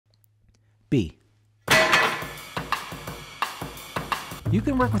B. You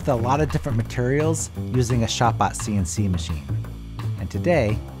can work with a lot of different materials using a Shopbot CNC machine. And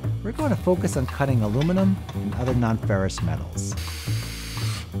today, we're going to focus on cutting aluminum and other non-ferrous metals.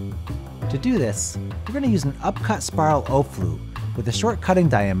 To do this, we're going to use an upcut spiral O-flute with a short cutting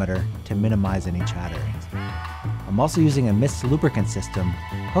diameter to minimize any chattering. I'm also using a mist lubricant system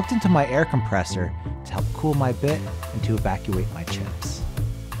hooked into my air compressor to help cool my bit and to evacuate my chips.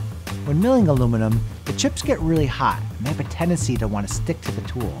 When milling aluminum, the chips get really hot and they have a tendency to want to stick to the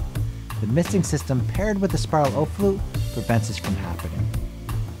tool. The misting system paired with the spiral O-flute prevents this from happening.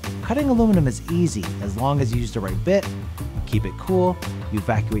 Cutting aluminum is easy as long as you use the right bit, you keep it cool, you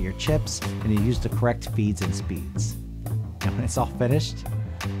evacuate your chips, and you use the correct feeds and speeds. And when it's all finished,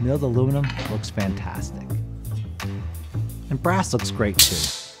 milled aluminum looks fantastic. And brass looks great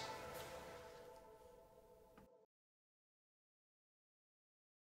too.